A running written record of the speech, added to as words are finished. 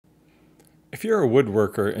If you're a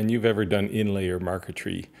woodworker and you've ever done inlay or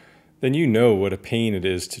marquetry, then you know what a pain it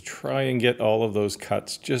is to try and get all of those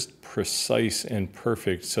cuts just precise and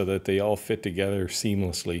perfect so that they all fit together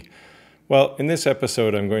seamlessly. Well, in this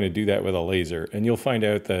episode, I'm going to do that with a laser, and you'll find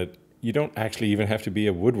out that you don't actually even have to be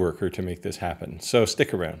a woodworker to make this happen. So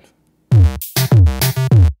stick around.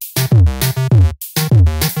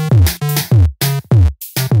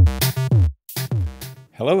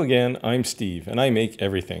 Hello again, I'm Steve, and I make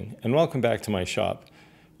everything, and welcome back to my shop.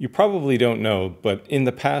 You probably don't know, but in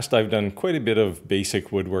the past I've done quite a bit of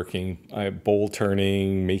basic woodworking, bowl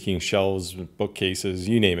turning, making shelves, bookcases,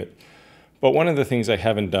 you name it. But one of the things I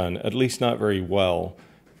haven't done, at least not very well,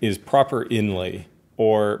 is proper inlay,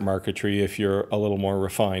 or marquetry if you're a little more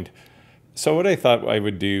refined. So what I thought I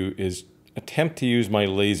would do is attempt to use my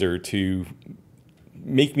laser to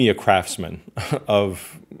make me a craftsman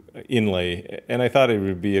of inlay, and I thought it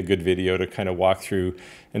would be a good video to kind of walk through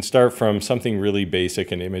and start from something really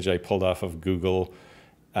basic, an image I pulled off of Google,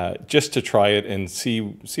 just to try it and see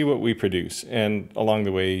what we produce, and along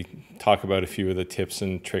the way talk about a few of the tips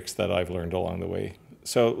and tricks that I've learned along the way.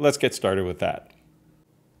 So let's get started with that.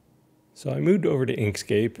 So I moved over to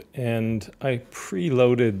Inkscape and I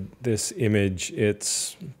preloaded this image.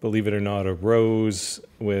 It's, believe it or not, a rose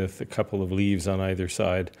with a couple of leaves on either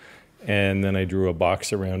side, and then I drew a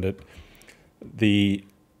box around it. It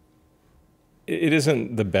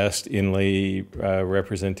isn't the best inlay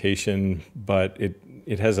representation, but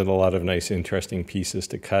it has a lot of nice, interesting pieces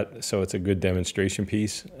to cut, so it's a good demonstration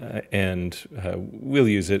piece, and we'll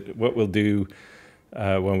use it. What we'll do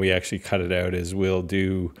when we actually cut it out is we'll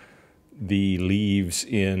do the leaves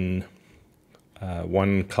in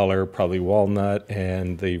one color, probably walnut,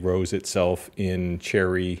 and the rose itself in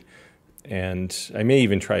cherry. And I may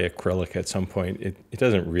even try acrylic at some point. It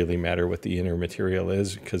doesn't really matter what the inner material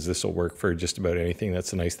is, because this will work for just about anything.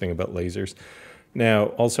 That's the nice thing about lasers. Now,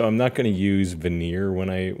 also, I'm not going to use veneer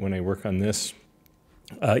when I work on this.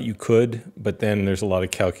 You could, but then there's a lot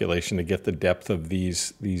of calculation to get the depth of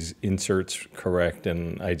these inserts correct,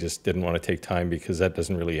 and I just didn't want to take time because that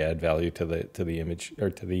doesn't really add value to the image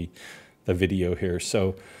or to the video here.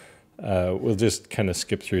 So we'll just kind of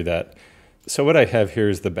skip through that. So what I have here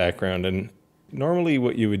is the background, and normally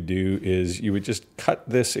what you would do is you would just cut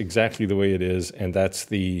this exactly the way it is, and that's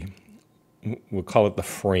we'll call it the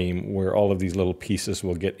frame, where all of these little pieces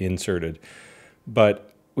will get inserted.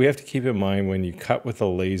 But we have to keep in mind when you cut with a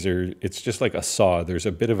laser, it's just like a saw. There's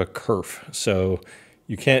a bit of a kerf. So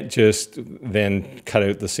you can't just then cut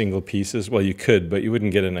out the single pieces. Well, you could, but you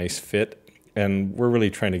wouldn't get a nice fit. And we're really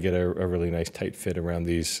trying to get a really nice tight fit around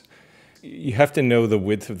these. You have to know the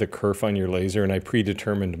width of the kerf on your laser, and I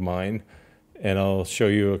predetermined mine. And I'll show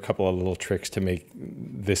you a couple of little tricks to make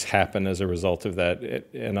this happen as a result of that.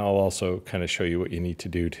 And I'll also kind of show you what you need to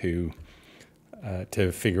do to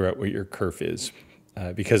figure out what your kerf is.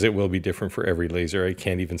 Because it will be different for every laser. I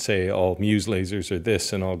can't even say all Muse lasers are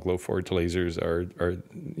this and all Glowforge lasers are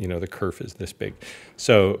the kerf is this big.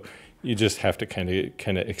 So you just have to kind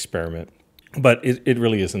of experiment. But it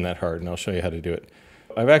really isn't that hard, and I'll show you how to do it.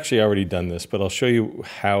 I've actually already done this, but I'll show you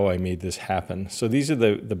how I made this happen. So these are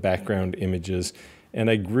the background images, and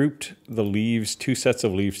I grouped the leaves, two sets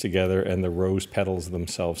of leaves together, and the rose petals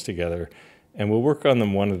themselves together. And we'll work on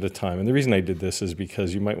them one at a time. And the reason I did this is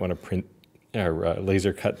because you might want to print or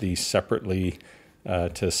laser cut these separately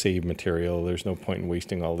to save material. There's no point in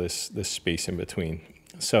wasting all this space in between.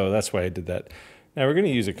 So that's why I did that. Now we're going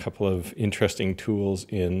to use a couple of interesting tools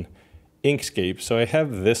in Inkscape. So I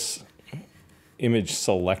have this image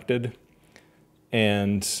selected,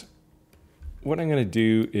 and what I'm going to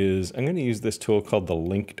do is I'm going to use this tool called the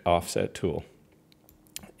linked offset tool.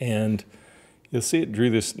 And you'll see it drew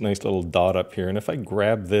this nice little dot up here, and if I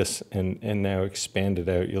grab this and now expand it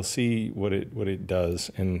out, you'll see what it does.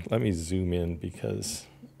 And let me zoom in because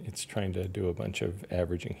it's trying to do a bunch of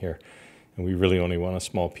averaging here, and we really only want a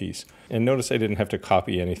small piece. And notice I didn't have to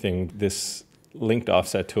copy anything. This linked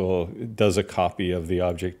offset tool does a copy of the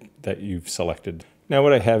object that you've selected. Now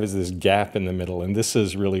what I have is this gap in the middle, and this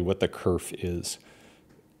is really what the kerf is.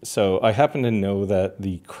 So I happen to know that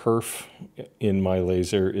the kerf in my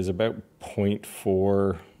laser is about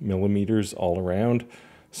 0.4 millimeters all around.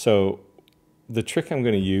 So the trick I'm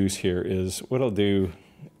going to use here is what I'll do,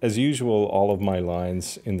 as usual, all of my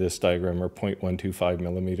lines in this diagram are 0.125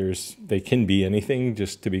 millimeters. They can be anything,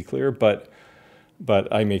 just to be clear, but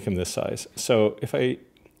I make them this size. So if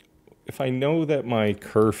I know that my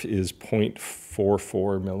kerf is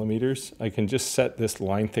 0.44 millimeters, I can just set this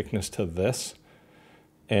line thickness to this,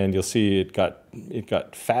 and you'll see it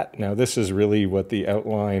got fat. Now this is really what the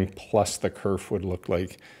outline plus the kerf would look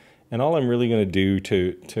like. And all I'm really going to do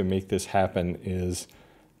to make this happen is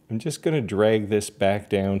I'm just going to drag this back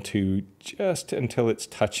down to just until it's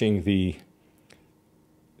touching the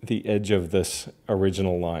edge of this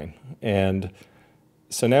original line. And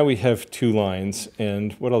so now we have two lines,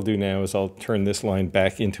 and what I'll do now is I'll turn this line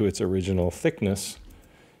back into its original thickness,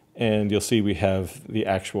 and you'll see we have the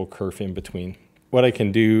actual kerf in between. What I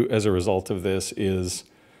can do as a result of this is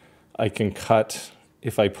I can cut,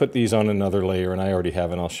 if I put these on another layer, and I already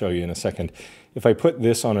have, and I'll show you in a second, if I put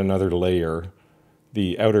this on another layer,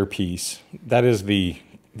 the outer piece, that is the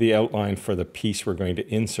outline for the piece we're going to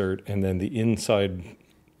insert, and then the inside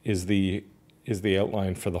is the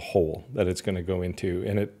outline for the hole that it's going to go into.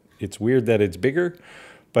 And it's weird that it's bigger,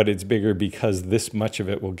 but it's bigger because this much of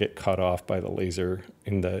it will get cut off by the laser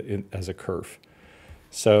as a kerf.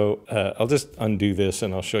 So I'll just undo this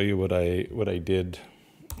and I'll show you what I did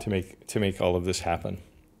to make all of this happen.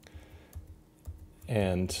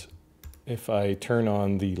 And if I turn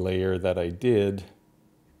on the layer that I did,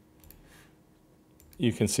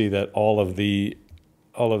 you can see that all of the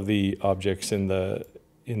objects in the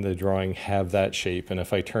drawing have that shape. And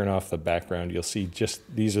if I turn off the background, you'll see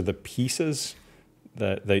just these are the pieces,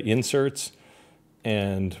 the inserts,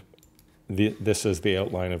 and this is the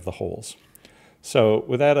outline of the holes. So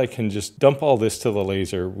with that, I can just dump all this to the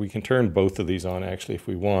laser. We can turn both of these on actually if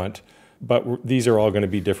we want, but these are all going to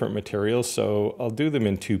be different materials. So I'll do them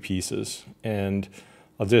in two pieces, and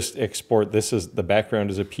I'll just export this as the background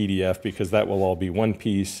as a PDF because that will all be one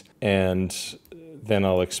piece, and then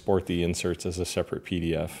I'll export the inserts as a separate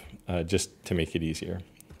PDF just to make it easier.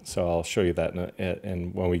 So I'll show you that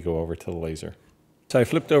and when we go over to the laser. So I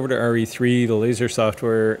flipped over to RE3, the laser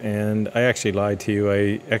software, and I actually lied to you.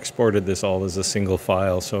 I exported this all as a single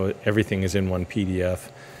file, so everything is in one PDF.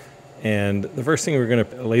 And the first thing we're going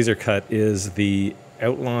to laser cut is the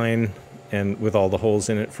outline and with all the holes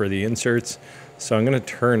in it for the inserts. So I'm going to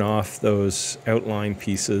turn off those outline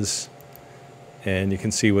pieces, and you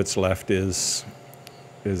can see what's left is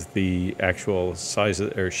the actual size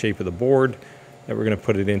or shape of the board that we're going to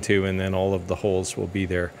put it into, and then all of the holes will be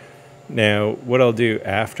there. Now, what I'll do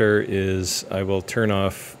after is I will turn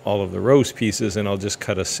off all of the rose pieces, and I'll just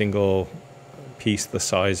cut a single piece the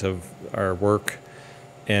size of our work,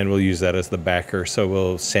 and we'll use that as the backer. So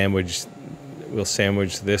we'll sandwich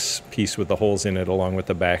this piece with the holes in it along with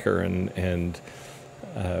the backer, and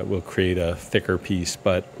we'll create a thicker piece,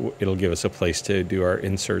 but it'll give us a place to do our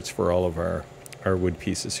inserts for all of our wood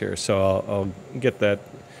pieces here. So I'll get that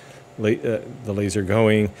the laser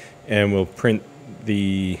going, and we'll print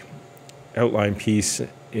the outline piece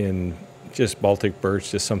in just Baltic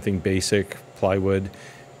birch, just something basic, plywood,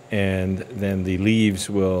 and then the leaves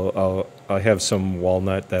I have some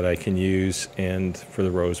walnut that I can use, and for the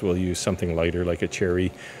rose we'll use something lighter like a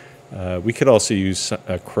cherry. We could also use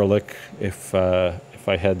acrylic. If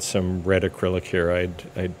I had some red acrylic here,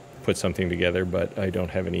 I'd put something together, but I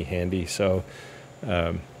don't have any handy, so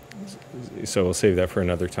we'll save that for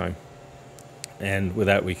another time. And with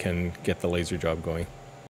that, we can get the laser job going.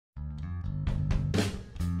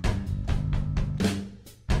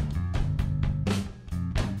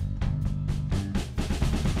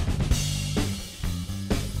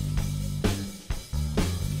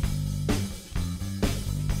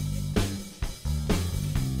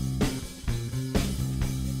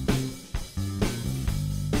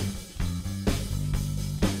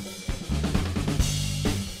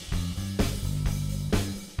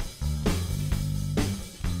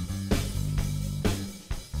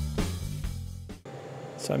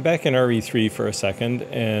 So I'm back in RE3 for a second,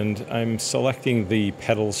 and I'm selecting the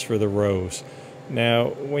petals for the rose. Now,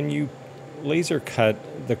 when you laser cut,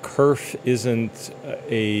 the kerf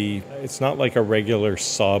it's not like a regular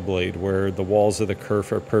saw blade where the walls of the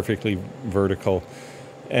kerf are perfectly vertical.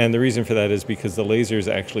 And the reason for that is because the laser is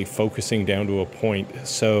actually focusing down to a point.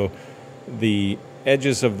 So the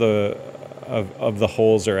edges of the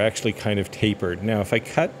holes are actually kind of tapered. Now, if I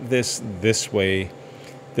cut this way,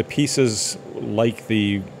 the pieces like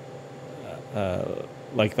the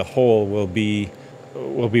hole will be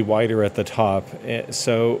wider at the top.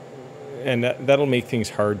 And that'll make things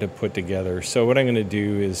hard to put together. So what I'm going to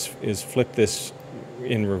do is flip this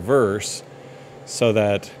in reverse, so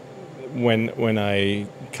that when I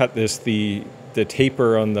cut this, the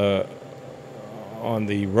taper on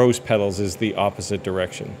the rose petals is the opposite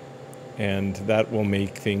direction, and that will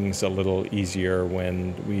make things a little easier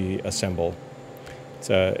when we assemble.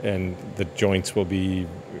 And the joints will be,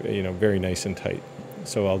 very nice and tight.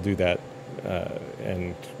 So I'll do that,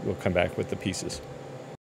 and we'll come back with the pieces.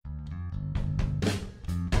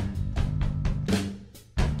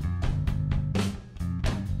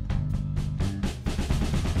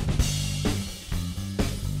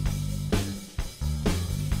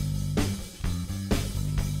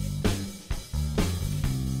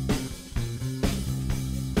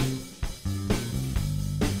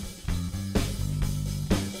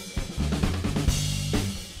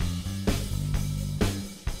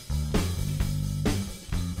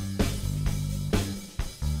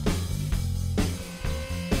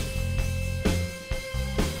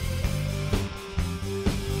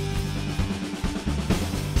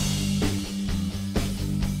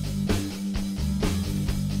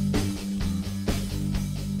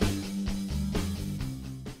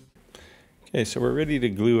 Okay, so we're ready to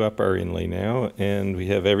glue up our inlay now, and we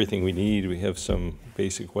have everything we need. We have some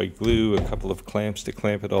basic white glue, a couple of clamps to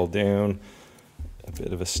clamp it all down, a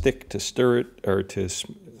bit of a stick to stir it, or to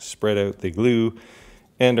spread out the glue,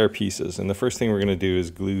 and our pieces. And the first thing we're going to do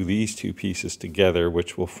is glue these two pieces together,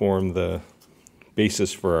 which will form the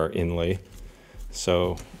basis for our inlay.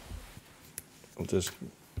 So I'll just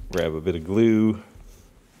grab a bit of glue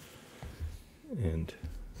and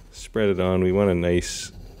spread it on. We want a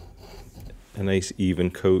nice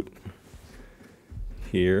even coat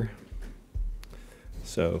here.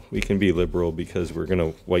 So we can be liberal because we're going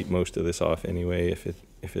to wipe most of this off anyway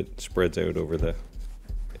if it spreads out over the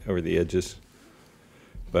edges.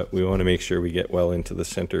 But we want to make sure we get well into the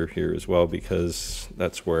center here as well, because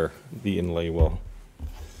that's where the inlay will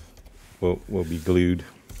be glued.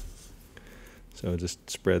 So just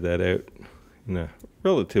spread that out in a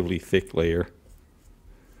relatively thick layer.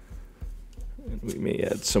 And we may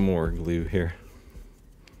add some more glue here.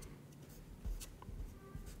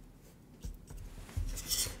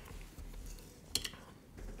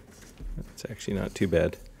 It's actually not too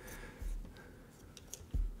bad.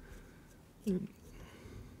 So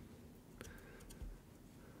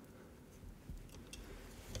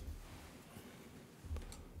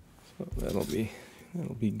that'll be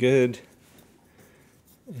good.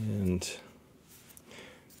 And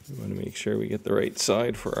we want to make sure we get the right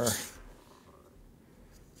side for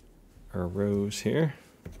our rows here.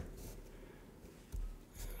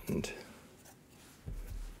 And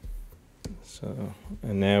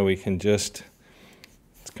now we can it's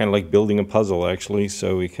kind of like building a puzzle actually,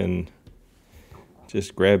 so we can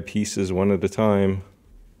just grab pieces one at a time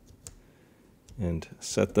and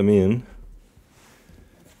set them in.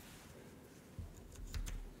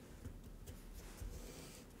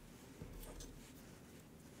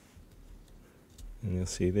 And you'll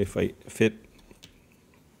see they fit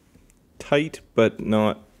tight, but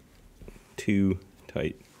not too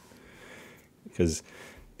tight, because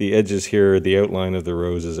the edges here, the outline of the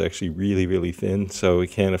rows is actually really, really thin, so we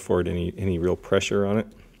can't afford any real pressure on it.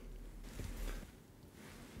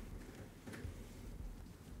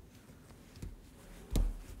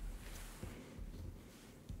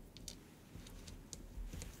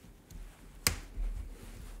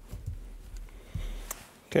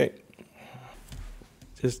 Okay,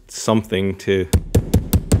 just something to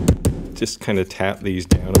just kind of tap these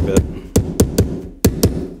down a bit.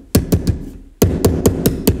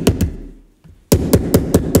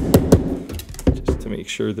 Just to make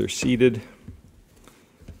sure they're seated.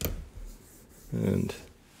 And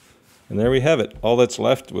there we have it. All that's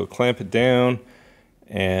left, we'll clamp it down,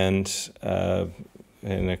 and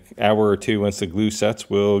in an hour or two, once the glue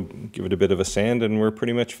sets, we'll give it a bit of a sand, and we're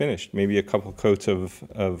pretty much finished. Maybe a couple coats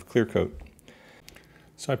of clear coat.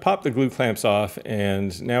 So I popped the glue clamps off,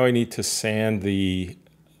 and now I need to sand the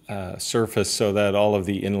surface so that all of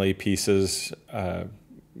the inlay pieces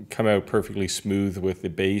come out perfectly smooth with the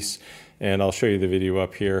base. And I'll show you the video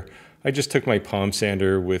up here. I just took my palm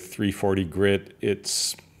sander with 340 grit.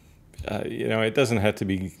 It's it doesn't have to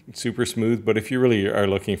be super smooth, but if you really are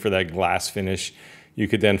looking for that glass finish, you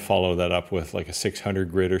could then follow that up with like a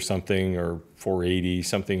 600 grit or something, or 480,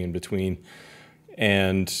 something in between.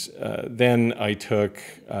 And then I took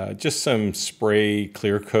just some spray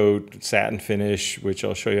clear coat satin finish, which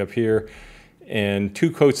I'll show you up here, and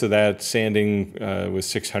 2 coats of that, sanding with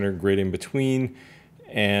 600 grit in between,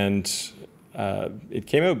 and it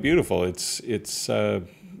came out beautiful. It's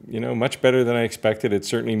much better than I expected. It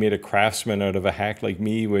certainly made a craftsman out of a hack like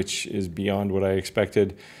me, which is beyond what I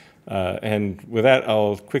expected. And with that,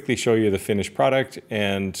 I'll quickly show you the finished product,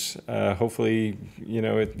 and hopefully,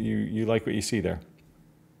 you like what you see there.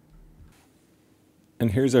 And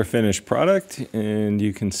here's our finished product, and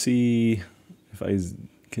you can see, if I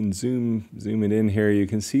can zoom it in here, you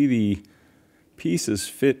can see the pieces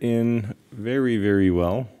fit in very, very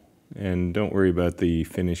well. And don't worry about the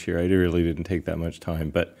finish here. I really didn't take that much time,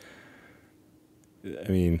 but I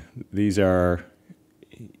mean,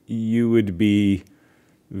 you would be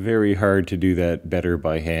very hard to do that better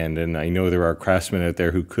by hand. And I know there are craftsmen out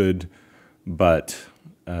there who could, but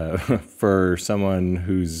for someone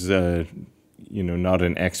who's, not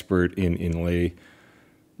an expert in inlay,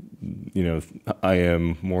 I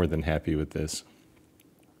am more than happy with this.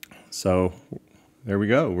 So there we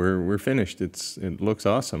go. We're finished. It looks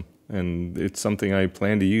awesome, and it's something I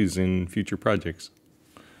plan to use in future projects.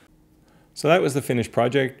 So that was the finished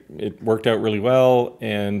project. It worked out really well,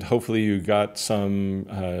 and hopefully you got some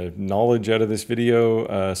knowledge out of this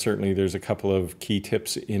video. Certainly there's a couple of key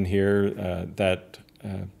tips in here that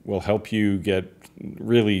will help you get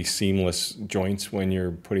really seamless joints when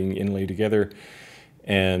you're putting inlay together.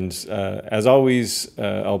 And as always,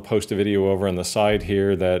 I'll post a video over on the side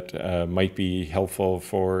here that might be helpful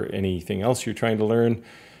for anything else you're trying to learn.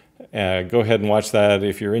 Go ahead and watch that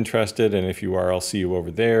if you're interested, and if you are, I'll see you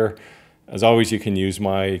over there. As always, you can use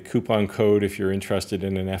my coupon code if you're interested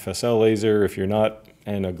in an FSL laser. If you're not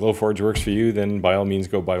and a Glowforge works for you, then by all means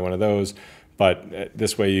go buy one of those. But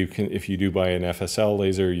this way, you can, if you do buy an FSL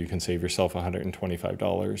laser, you can save yourself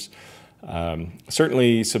 $125.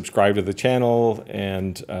 Certainly subscribe to the channel,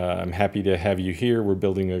 and I'm happy to have you here. We're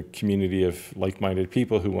building a community of like-minded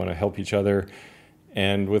people who want to help each other.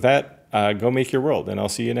 And with that, go make your world, and I'll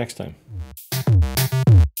see you next time.